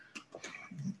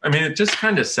I mean, it just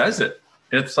kind of says it.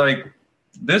 It's like,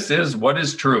 this is what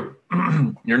is true.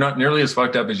 You're not nearly as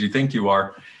fucked up as you think you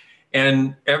are.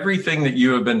 And everything that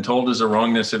you have been told is a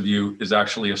wrongness of you is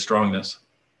actually a strongness.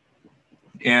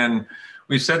 And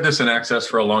we've said this in Access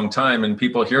for a long time, and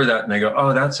people hear that and they go,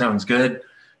 oh, that sounds good.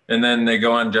 And then they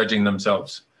go on judging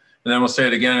themselves. And then we'll say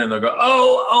it again and they'll go,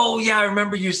 oh, yeah, I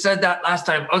remember you said that last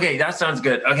time. Okay, that sounds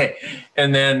good. Okay.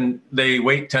 And then they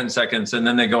wait 10 seconds and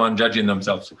then they go on judging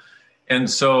themselves. And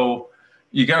so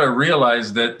you got to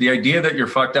realize that the idea that you're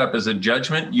fucked up is a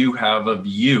judgment you have of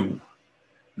you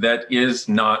that is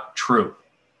not true.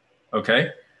 Okay?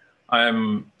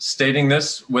 I'm stating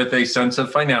this with a sense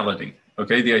of finality.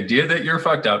 Okay? The idea that you're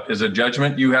fucked up is a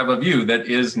judgment you have of you that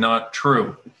is not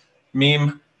true.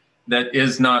 Meme, that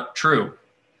is not true.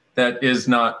 That is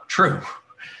not true.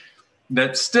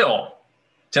 That still,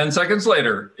 10 seconds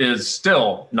later, is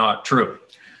still not true.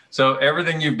 So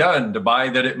everything you've done to buy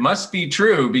that it must be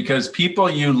true because people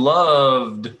you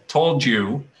loved told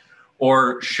you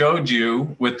or showed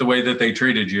you with the way that they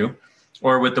treated you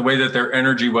or with the way that their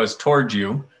energy was towards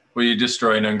you, will you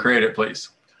destroy and uncreate it, please?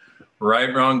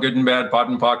 Right, wrong, good and bad, pot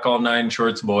and pock, all nine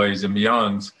shorts, boys and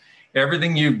beyonds.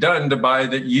 Everything you've done to buy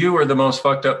that you are the most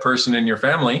fucked up person in your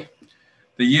family,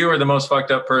 that you are the most fucked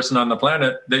up person on the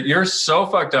planet, that you're so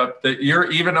fucked up that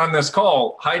you're even on this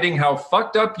call hiding how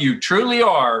fucked up you truly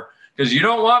are because you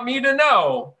don't want me to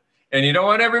know and you don't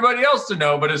want everybody else to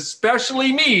know, but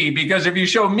especially me, because if you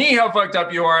show me how fucked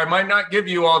up you are, I might not give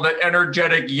you all the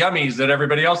energetic yummies that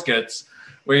everybody else gets.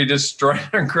 Will you destroy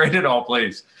and create it all,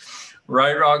 please?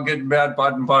 Right, wrong, good and bad,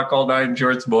 pot and pock, all nine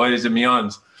shorts, boys and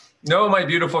beyonds. No, my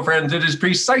beautiful friends, it is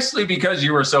precisely because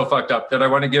you were so fucked up that I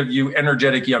want to give you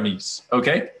energetic yummies,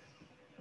 okay?